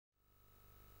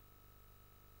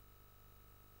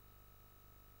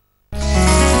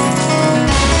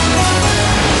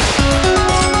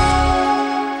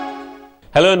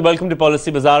Hello and welcome to Policy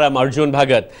Bazaar. I'm Arjun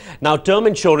Bhagat. Now, term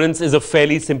insurance is a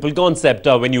fairly simple concept.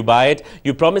 When you buy it,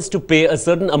 you promise to pay a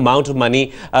certain amount of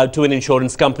money to an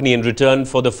insurance company in return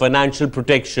for the financial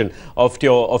protection of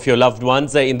your loved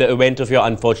ones in the event of your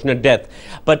unfortunate death.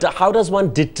 But how does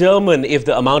one determine if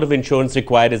the amount of insurance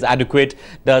required is adequate?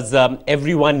 Does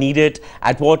everyone need it?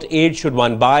 At what age should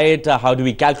one buy it? How do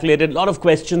we calculate it? A lot of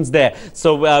questions there.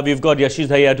 So we've got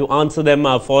Yashish here to answer them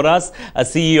for us,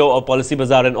 CEO of Policy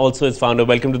Bazaar and also his founder.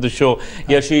 Welcome to the show,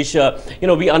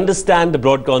 Yashish. We understand the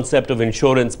broad concept of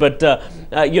insurance, but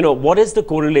what is the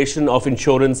correlation of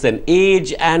insurance and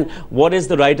age, and what is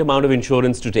the right amount of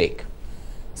insurance to take?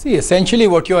 See, essentially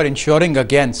what you are insuring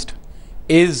against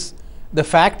is the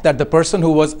fact that the person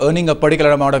who was earning a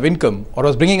particular amount of income or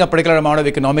was bringing a particular amount of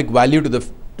economic value to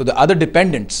the other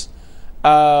dependents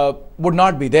would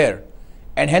not be there,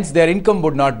 and hence their income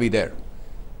would not be there.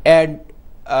 And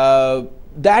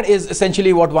that is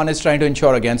essentially what one is trying to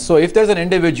insure against. So if there's an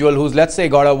individual who's, let's say,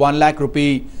 got a 1 lakh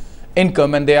rupee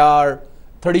income and they are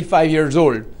 35 years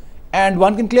old, and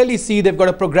one can clearly see they've got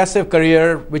a progressive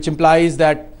career, which implies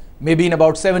that maybe in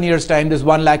about 7 years' time, this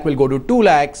 1 lakh will go to 2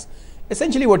 lakhs.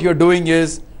 Essentially what you're doing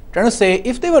is trying to say,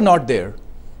 if they were not there,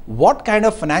 what kind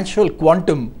of financial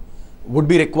quantum would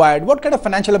be required? What kind of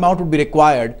financial amount would be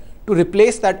required to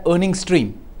replace that earning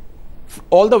stream?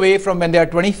 All the way from when they are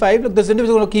 25, look, this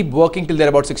individual is going to keep working till they're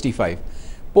about 65.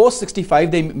 Post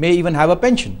 65, they may even have a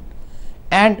pension.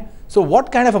 And so what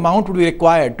kind of amount would be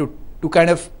required to kind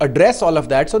of address all of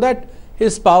that so that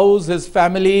his spouse, his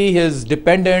family, his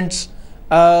dependents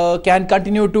can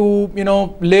continue to,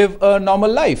 live a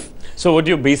normal life? So what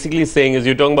you're basically saying is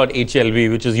you're talking about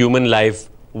HLV, which is human life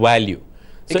value.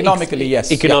 So economically, yes.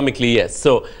 Economically, yes.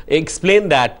 So explain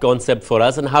that concept for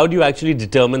us, and how do you actually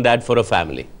determine that for a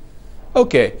family?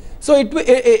 Okay, so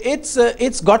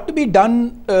it's got to be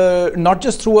done not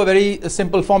just through a very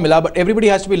simple formula, but everybody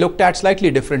has to be looked at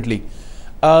slightly differently.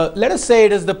 Let us say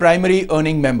it is the primary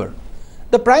earning member.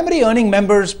 The primary earning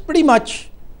member's pretty much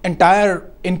entire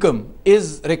income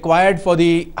is required for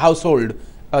the household.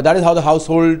 That is how the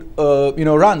household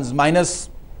runs, minus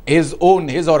his or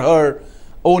her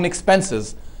own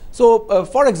expenses. So,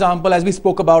 for example, as we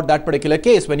spoke about that particular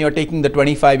case, when you're taking the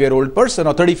 25-year-old person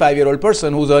or 35-year-old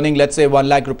person who's earning, let's say, 1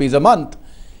 lakh rupees a month,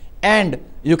 and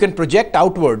you can project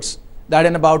outwards that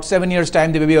in about 7 years'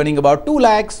 time, they may be earning about 2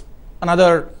 lakhs,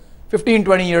 another 15,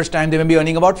 20 years' time, they may be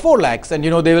earning about 4 lakhs, and,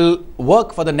 they will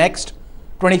work for the next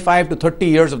 25 to 30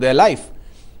 years of their life.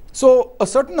 So, a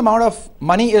certain amount of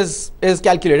money is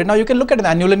calculated. Now, you can look at an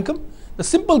annual income. The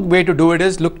simple way to do it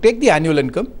is take the annual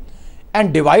income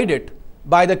and divide it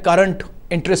by the current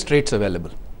interest rates available.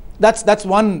 That's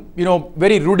one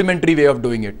very rudimentary way of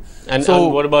doing it. And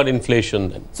what about inflation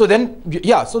then? So then,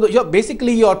 yeah, so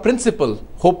basically your principal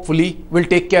hopefully will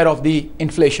take care of the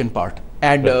inflation part,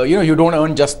 and right. You don't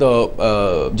earn just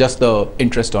the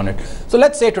interest on it. So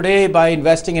let's say today, by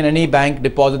investing in any bank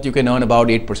deposit, you can earn about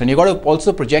 8%. You got to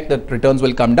also project that returns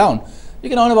will come down. You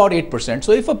can earn about 8%.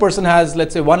 So if a person has,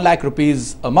 let's say, 1 lakh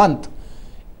rupees a month,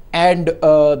 and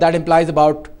that implies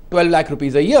about 12 lakh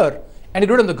rupees a year, and you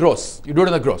do it on the gross. You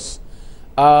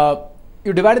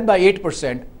divide it by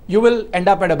 8%, you will end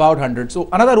up at about 100. So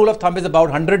another rule of thumb is about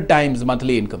 100 times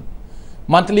monthly income,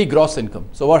 monthly gross income.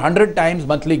 So about 100 times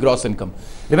monthly gross income.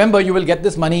 Remember, you will get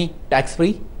this money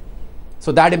tax-free.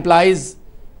 So that implies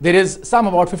there is some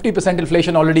about 50%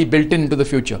 inflation already built into the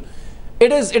future.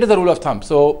 It is a rule of thumb.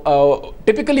 So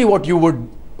typically what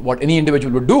any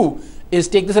individual would do is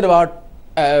take this at about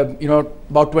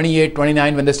about 28,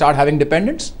 29 when they start having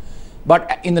dependents.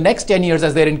 But in the next 10 years,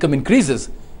 as their income increases,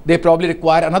 they probably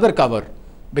require another cover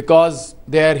because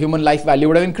their human life value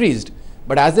would have increased.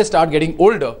 But as they start getting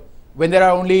older, when there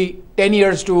are only 10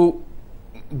 years to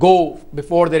go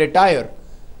before they retire,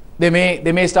 they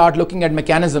may start looking at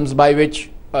mechanisms by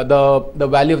which the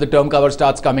value of the term cover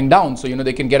starts coming down. So,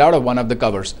 they can get out of one of the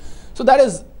covers. So that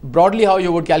is broadly how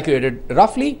you would calculate it.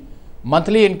 Roughly,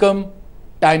 monthly income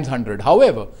times 100.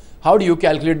 However, how do you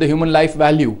calculate the human life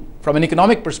value from an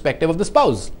economic perspective of the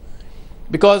spouse?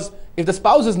 Because if the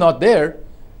spouse is not there,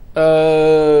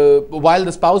 while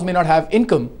the spouse may not have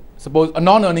income, suppose a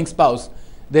non-earning spouse,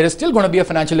 there is still going to be a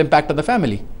financial impact on the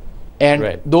family. And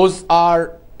right. Those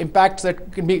are impacts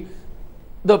that can be,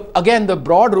 again, the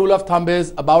broad rule of thumb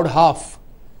is about half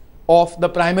of the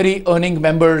primary earning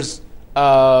member's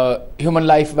human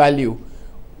life value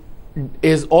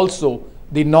is also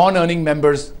the non-earning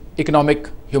members' economic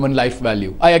human life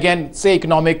value. I again say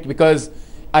economic because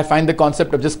I find the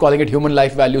concept of just calling it human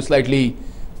life value slightly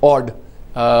odd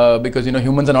because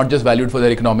humans are not just valued for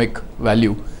their economic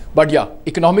value. But yeah,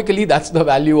 economically that's the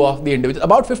value of the individual,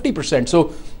 about 50%.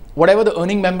 So whatever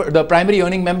the primary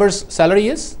earning member's salary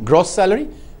is, gross salary,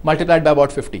 multiplied by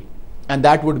about 50. And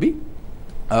that would be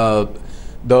the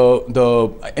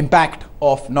impact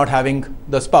of not having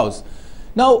the spouse.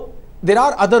 Now, there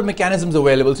are other mechanisms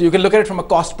available. So you can look at it from a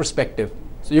cost perspective.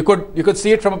 So you could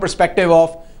see it from a perspective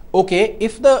of, okay,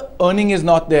 if the earning is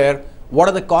not there, what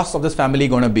are the costs of this family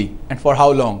going to be and for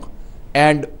how long?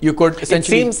 And you could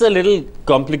essentially... It seems a little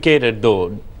complicated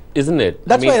though, isn't it?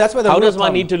 That's why the how rule does of one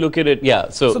thumb, need to look at it? Yeah.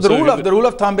 So the rule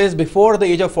of thumb is before the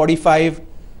age of 45,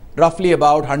 roughly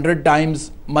about 100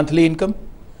 times monthly income.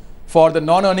 For the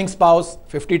non-earning spouse,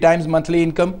 50 times monthly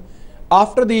income.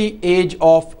 After the age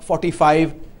of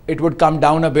 45, it would come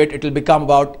down a bit. It will become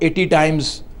about 80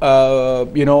 times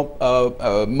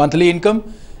monthly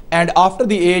income. And after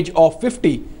the age of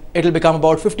 50, it will become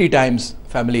about 50 times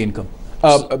family income.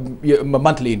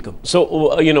 Monthly income. So,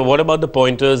 what about the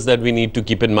pointers that we need to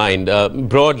keep in mind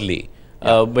broadly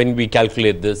when we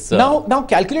calculate this? Now,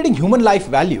 calculating human life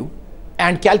value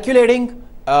and calculating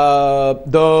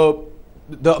the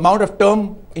amount of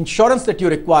term insurance that you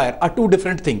require are two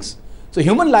different things. So,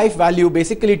 human life value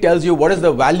basically tells you what is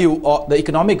the value or the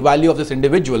economic value of this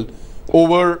individual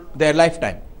over their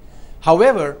lifetime.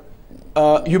 However,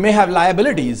 you may have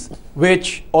liabilities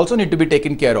which also need to be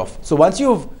taken care of. So, once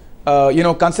you've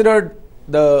considered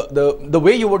the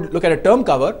way you would look at a term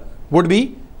cover would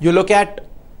be you look at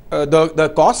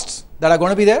the costs that are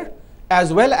going to be there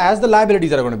as well as the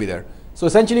liabilities that are going to be there. So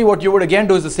essentially what you would again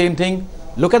do is the same thing,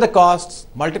 look at the costs,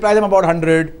 multiply them about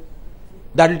 100,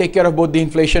 that will take care of both the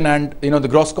inflation and the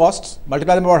gross costs,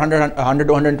 multiply them about 100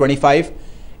 to 125,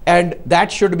 and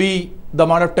that should be the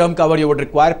amount of term cover you would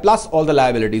require plus all the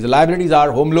liabilities. The liabilities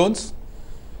are home loans,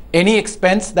 any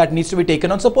expense that needs to be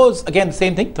taken on. Suppose, again, the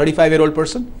same thing, 35-year-old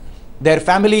person, their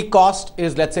family cost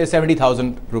is, let's say,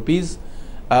 70,000 rupees.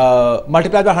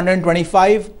 Multiplied by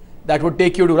 125, that would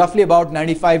take you to roughly about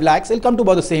 95 lakhs. It'll come to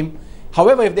about the same.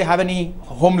 However, if they have any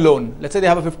home loan, let's say they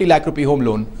have a 50 lakh rupee home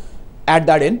loan, add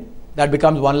that in, that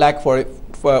becomes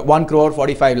 1 crore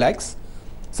 45 lakhs.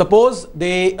 Suppose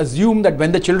they assume that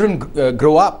when the children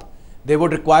grow up, they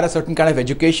would require a certain kind of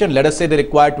education. Let us say they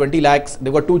require 20 lakhs.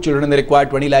 They've got 2 children, they require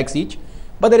 20 lakhs each.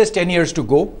 But there is 10 years to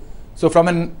go. So from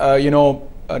an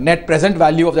a net present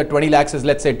value of that 20 lakhs is,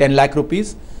 let's say, 10 lakh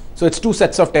rupees. So it's 2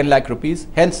 sets of 10 lakh rupees.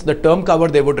 Hence, the term cover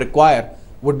they would require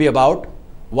would be about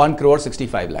 1 crore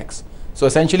 65 lakhs. So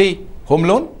essentially, home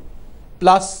loan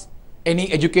plus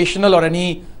any educational or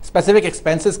any specific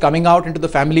expenses coming out into the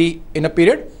family in a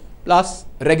period plus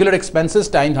regular expenses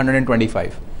times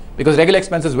 125. Because regular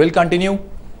expenses will continue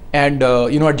and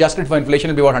adjusted for inflation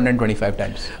will be about 125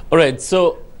 times. All right,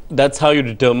 so that's how you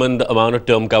determine the amount of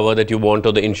term cover that you want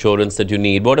or the insurance that you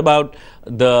need. What about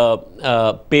the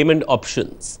payment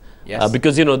options? Yes.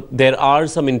 Because there are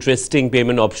some interesting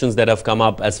payment options that have come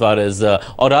up as far as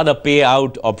or rather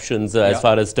payout options as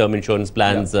far as term insurance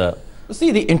plans.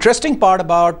 See, the interesting part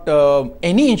about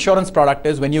any insurance product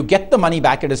is when you get the money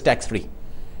back, it is tax-free.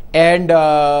 And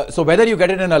so whether you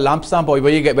get it in a lump sum or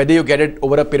whether you get it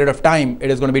over a period of time, it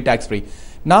is going to be tax-free.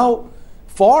 Now,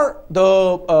 for the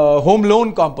home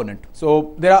loan component,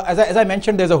 so there are, as I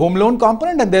mentioned, there's a home loan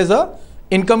component and there's a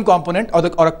income component or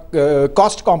a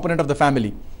cost component of the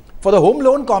family. For the home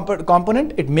loan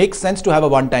component, it makes sense to have a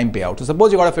one-time payout. So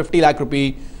suppose you got a 50 lakh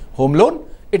rupee home loan,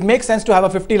 it makes sense to have a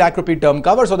 50 lakh rupee term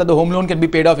cover so that the home loan can be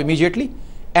paid off immediately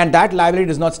and that liability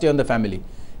does not stay on the family.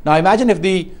 Now imagine if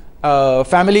the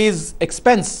family's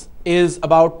expense is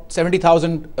about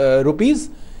 70,000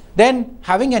 rupees, then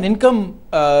having an income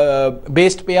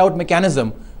based payout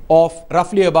mechanism of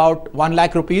roughly about 1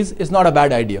 lakh rupees is not a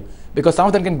bad idea because some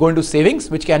of them can go into savings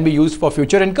which can be used for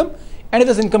future income, and if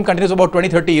this income continues about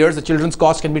 20-30 years, the children's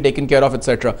costs can be taken care of,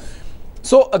 etc.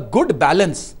 So a good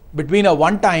balance between a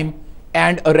one-time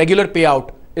and a regular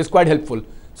payout is quite helpful.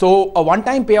 So a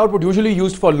one-time payout would usually be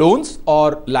used for loans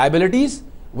or liabilities,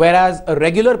 whereas a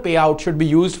regular payout should be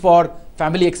used for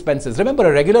family expenses. Remember,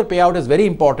 a regular payout is very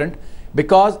important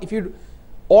because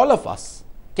all of us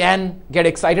can get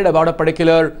excited about a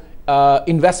particular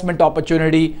investment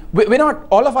opportunity.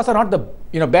 All of us are not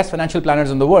the best financial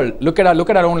planners in the world. Look at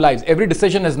our own lives. Every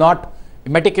decision is not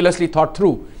meticulously thought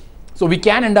through. So we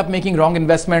can end up making wrong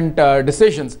investment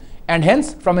decisions. And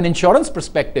hence, from an insurance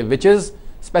perspective, which is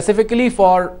specifically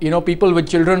for people with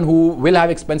children who will have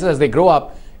expenses as they grow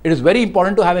up, it is very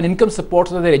important to have an income support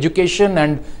so that their education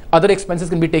and other expenses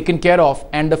can be taken care of,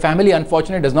 and the family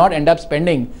unfortunately does not end up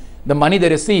spending the money they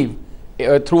receive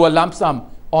through a lump sum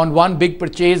on one big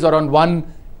purchase or on one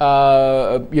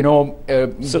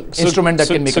instrument that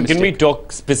can make a mistake. So can we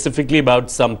talk specifically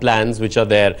about some plans which are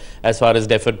there as far as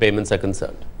deferred payments are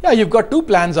concerned? Yeah, you've got 2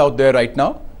 plans out there right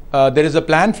now. There is a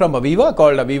plan from Aviva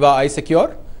called Aviva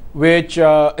iSecure, which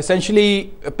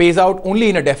essentially pays out only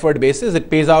in a deferred basis. It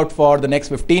pays out for the next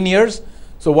 15 years.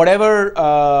 So whatever,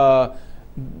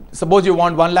 suppose you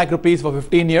want 1 lakh rupees for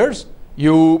 15 years,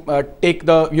 you take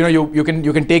the, you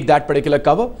can take that particular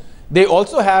cover. They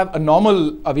also have a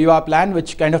normal Aviva plan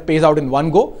which kind of pays out in one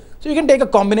go. So you can take a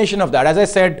combination of that. As I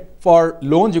said, for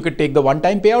loans you could take the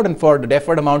one-time payout, and for the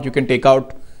deferred amount you can take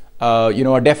out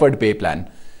a deferred pay plan.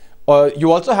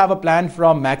 You also have a plan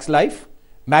from Max Life.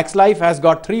 Max Life has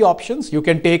got 3 options. You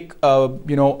can take a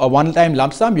one-time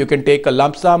lump sum. You can take a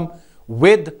lump sum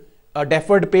with a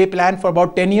deferred pay plan for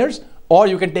about 10 years, or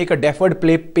you can take a deferred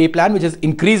pay plan which is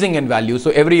increasing in value.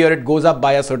 So every year it goes up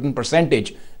by a certain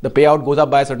percentage. The payout goes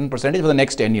up by a certain percentage for the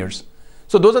next 10 years.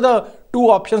 So those are the 2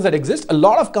 options that exist. A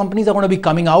lot of companies are going to be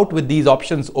coming out with these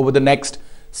options over the next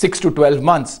 6 to 12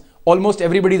 months. Almost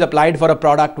everybody's applied for a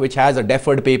product which has a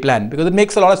deferred pay plan because it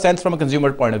makes a lot of sense from a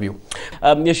consumer point of view.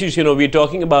 Yashish, we're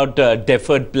talking about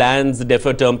deferred plans,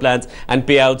 deferred term plans and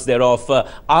payouts thereof.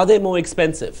 Are they more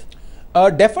expensive?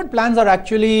 Deferred plans are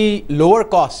actually lower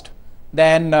cost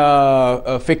than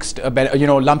fixed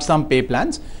lump sum pay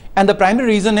plans. And the primary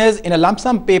reason is, in a lump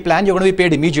sum pay plan, you're going to be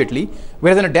paid immediately,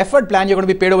 whereas in a deferred plan, you're going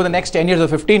to be paid over the next 10 years or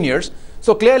 15 years.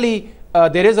 So clearly,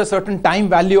 there is a certain time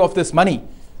value of this money.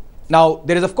 Now,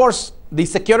 there is, of course, the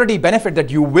security benefit that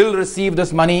you will receive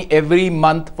this money every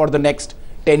month for the next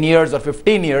 10 years or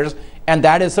 15 years. And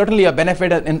that is certainly a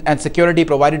benefit and security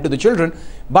provided to the children.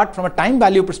 But from a time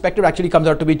value perspective, actually comes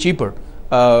out to be cheaper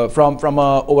from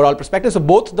an overall perspective. So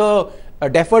both the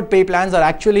deferred pay plans are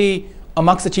actually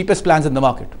amongst the cheapest plans in the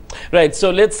market. Right.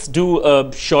 So let's do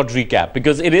a short recap,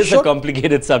 because it is a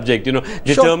complicated subject,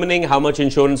 determining how much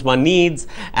insurance one needs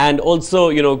and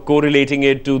also, correlating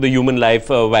it to the human life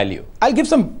value. I'll give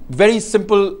some very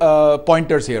simple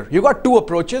pointers here. You got 2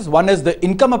 approaches. One is the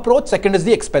income approach. Second is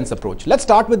the expense approach. Let's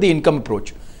start with the income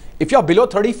approach. If you're below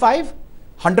 35,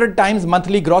 100 times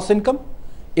monthly gross income.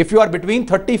 If you are between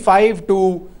 35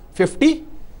 to 50,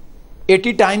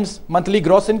 80 times monthly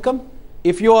gross income.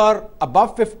 If you are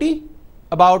above 50,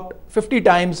 about 50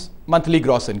 times monthly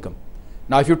gross income.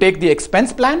 Now, if you take the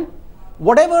expense plan,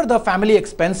 whatever the family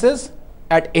expenses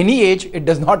at any age, it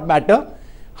does not matter,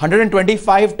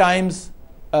 125 times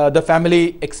the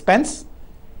family expense,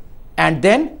 and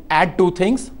then add 2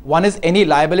 things. One is any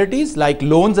liabilities like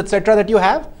loans, etc. that you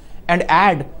have, and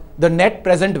add the net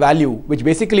present value, which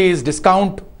basically is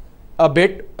discount a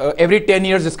bit, every 10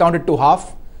 years discounted to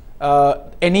half,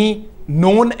 any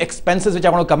known expenses which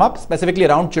are going to come up specifically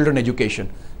around children education.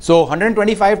 So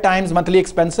 125 times monthly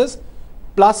expenses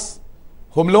plus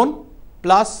home loan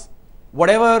plus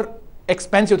whatever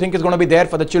expense you think is going to be there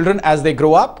for the children as they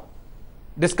grow up,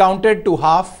 discounted to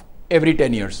half every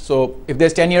 10 years. So if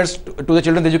there's 10 years to the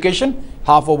children's education,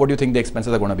 half of what do you think the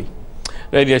expenses are going to be?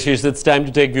 Right, Yashish, it's time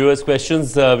to take viewers'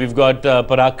 questions. We've got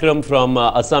Parakram from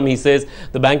Assam. He says,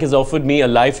 the bank has offered me a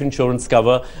life insurance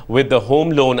cover with the home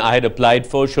loan I had applied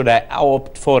for. Should I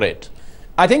opt for it?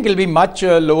 I think it'll be much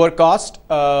lower cost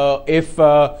if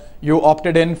you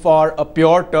opted in for a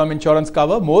pure term insurance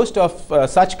cover. Most of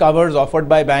such covers offered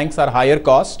by banks are higher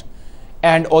cost,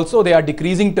 and also they are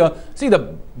decreasing term. See,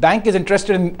 the bank is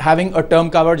interested in having a term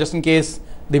cover just in case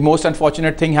the most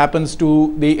unfortunate thing happens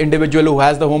to the individual who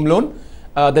has the home loan.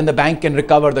 Then the bank can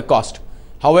recover the cost.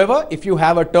 However, if you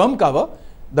have a term cover,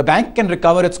 the bank can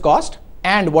recover its cost,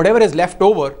 and whatever is left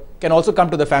over can also come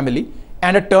to the family.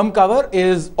 And a term cover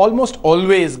is almost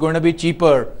always going to be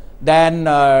cheaper than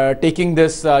taking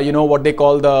this, what they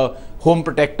call the home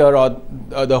protector or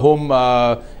the home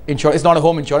insurance. It's not a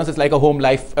home insurance, it's like a home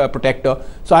life protector.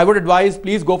 So I would advise,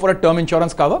 please go for a term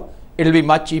insurance cover. It'll be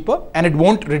much cheaper and it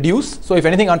won't reduce. So if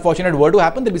anything unfortunate were to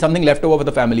happen, there'll be something left over for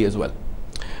the family as well.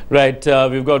 Right,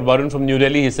 we've got Varun from New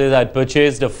Delhi. He says, I'd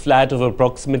purchased a flat of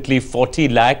approximately 40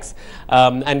 lakhs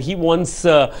and he wants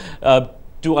to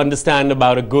understand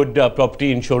about a good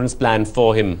property insurance plan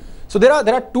for him. So there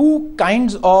are 2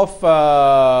 kinds of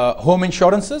home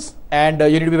insurances, and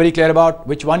you need to be very clear about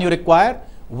which one you require.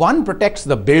 One protects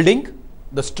the building,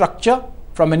 the structure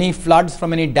from any floods,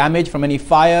 from any damage, from any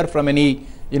fire, from any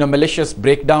malicious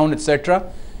breakdown,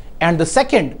 etc. And the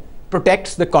second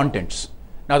protects the contents.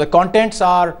 Now the contents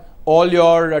are all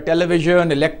your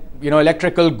television,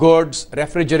 electrical goods,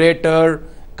 refrigerator,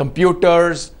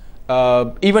 computers,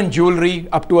 even jewelry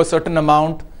up to a certain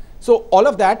amount. So all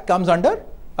of that comes under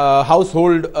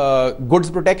household goods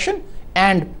protection,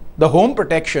 and the home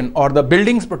protection or the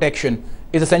buildings protection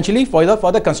is essentially for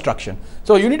the construction.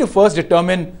 So you need to first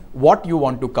determine what you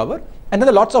want to cover, and then there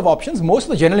are lots of options. Most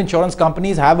of the general insurance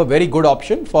companies have a very good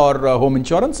option for home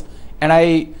insurance, and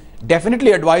I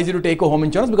definitely advise you to take a home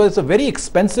insurance, because it's a very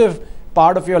expensive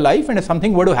part of your life, and if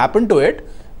something were to happen to it,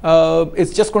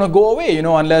 it's just going to go away, you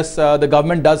know, unless the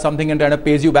government does something and kind of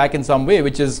pays you back in some way,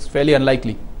 which is fairly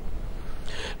unlikely.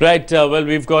 Right. Well,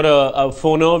 we've got a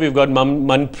phoner. We've got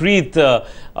Manpreet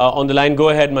on the line. Go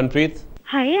ahead, Manpreet.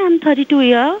 Hi, I'm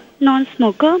 32-year,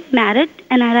 non-smoker, married,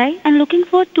 NRI, and looking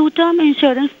for two-term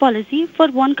insurance policy for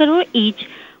 1 crore each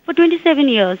for 27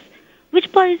 years. Which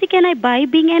policy can I buy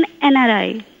being an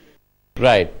NRI?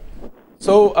 Right.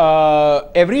 So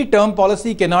every term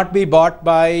policy cannot be bought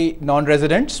by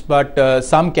non-residents, but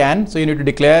some can. So you need to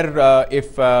declare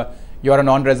if you are a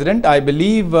non-resident. I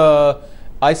believe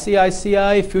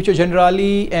ICICI, Future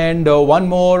Generali, and one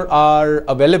more are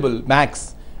available,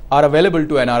 Max, are available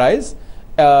to NRIs.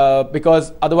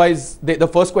 Because otherwise, the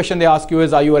first question they ask you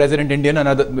is, are you a resident Indian?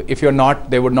 And if you're not,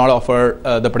 they would not offer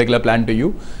the particular plan to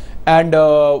you. And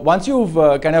once you've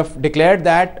kind of declared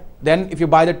that, then if you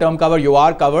buy the term cover, you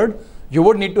are covered. You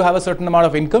would need to have a certain amount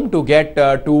of income to get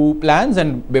two plans.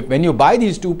 And when you buy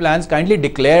these two plans, kindly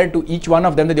declare to each one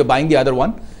of them that you're buying the other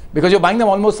one, because you're buying them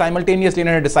almost simultaneously in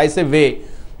a decisive way.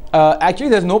 Actually,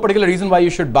 there's no particular reason why you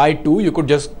should buy two. You could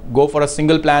just go for a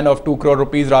single plan of 2 crore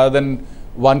rupees rather than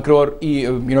 1 crore,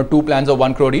 two plans of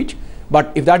 1 crore each.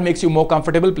 But if that makes you more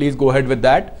comfortable, please go ahead with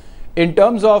that. In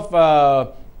terms of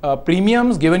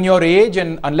premiums, given your age,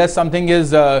 and unless something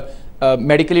is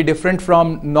medically different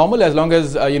from normal, as long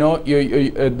as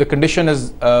the condition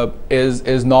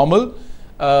is normal,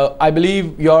 I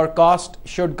believe your cost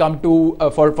should come to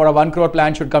for a 1 crore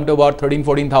plan should come to about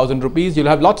 13,000-14,000 rupees. You'll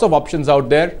have lots of options out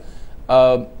there,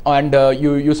 and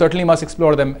you certainly must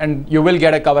explore them, and you will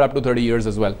get a cover up to 30 years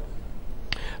as well.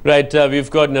 Right,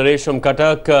 we've got Naresh from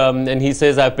Cuttack, and he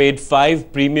says, I paid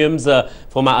 5 premiums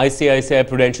for my ICICI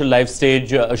Prudential Life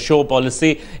Stage show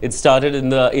policy. It started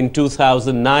in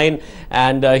 2009,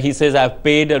 and he says, I've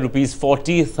paid rupees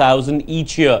 40,000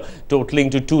 each year,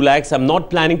 totaling to 2 lakhs. I'm not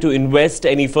planning to invest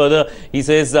any further. He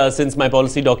says, since my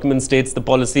policy document states the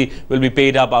policy will be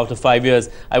paid up after 5 years,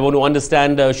 I want to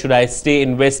understand, should I stay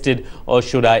invested or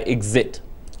should I exit?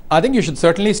 I think you should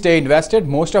certainly stay invested.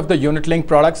 Most of the unit-linked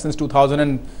products since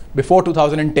before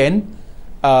 2010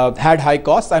 had high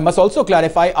costs. I must also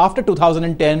clarify, after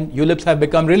 2010, ULIPs have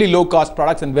become really low-cost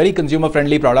products and very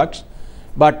consumer-friendly products.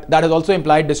 But that has also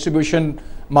implied distribution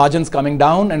margins coming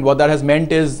down, and what that has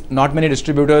meant is not many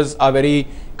distributors are very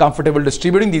comfortable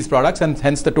distributing these products, and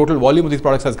hence the total volume of these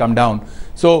products has come down.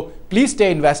 So please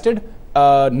stay invested.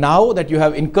 Now that you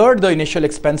have incurred the initial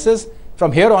expenses,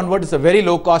 from here onward, it's a very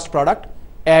low-cost product.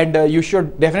 And you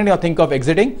should definitely not think of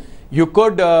exiting. You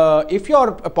could, if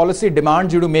your policy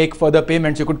demands you to make further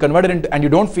payments, you could convert it into, and you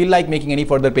don't feel like making any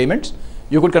further payments,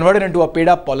 you could convert it into a paid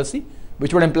up policy,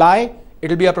 which would imply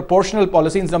it will be a proportional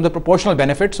policy in terms of proportional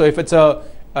benefit. So if it's a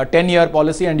 10-year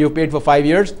policy and you've paid for 5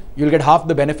 years, you'll get half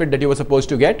the benefit that you were supposed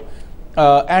to get.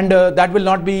 And that will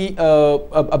not be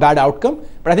a bad outcome.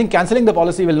 But I think cancelling the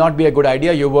policy will not be a good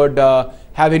idea. You would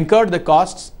have incurred the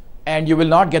costs, and you will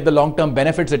not get the long-term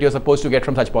benefits that you're supposed to get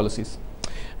from such policies.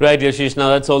 Right, Yashish. Now,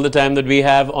 that's all the time that we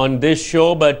have on this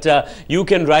show, but you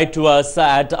can write to us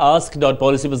at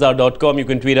ask.policybazaar.com. You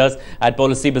can tweet us at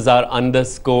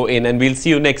policybazaar_in, and we'll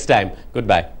see you next time.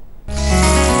 Goodbye.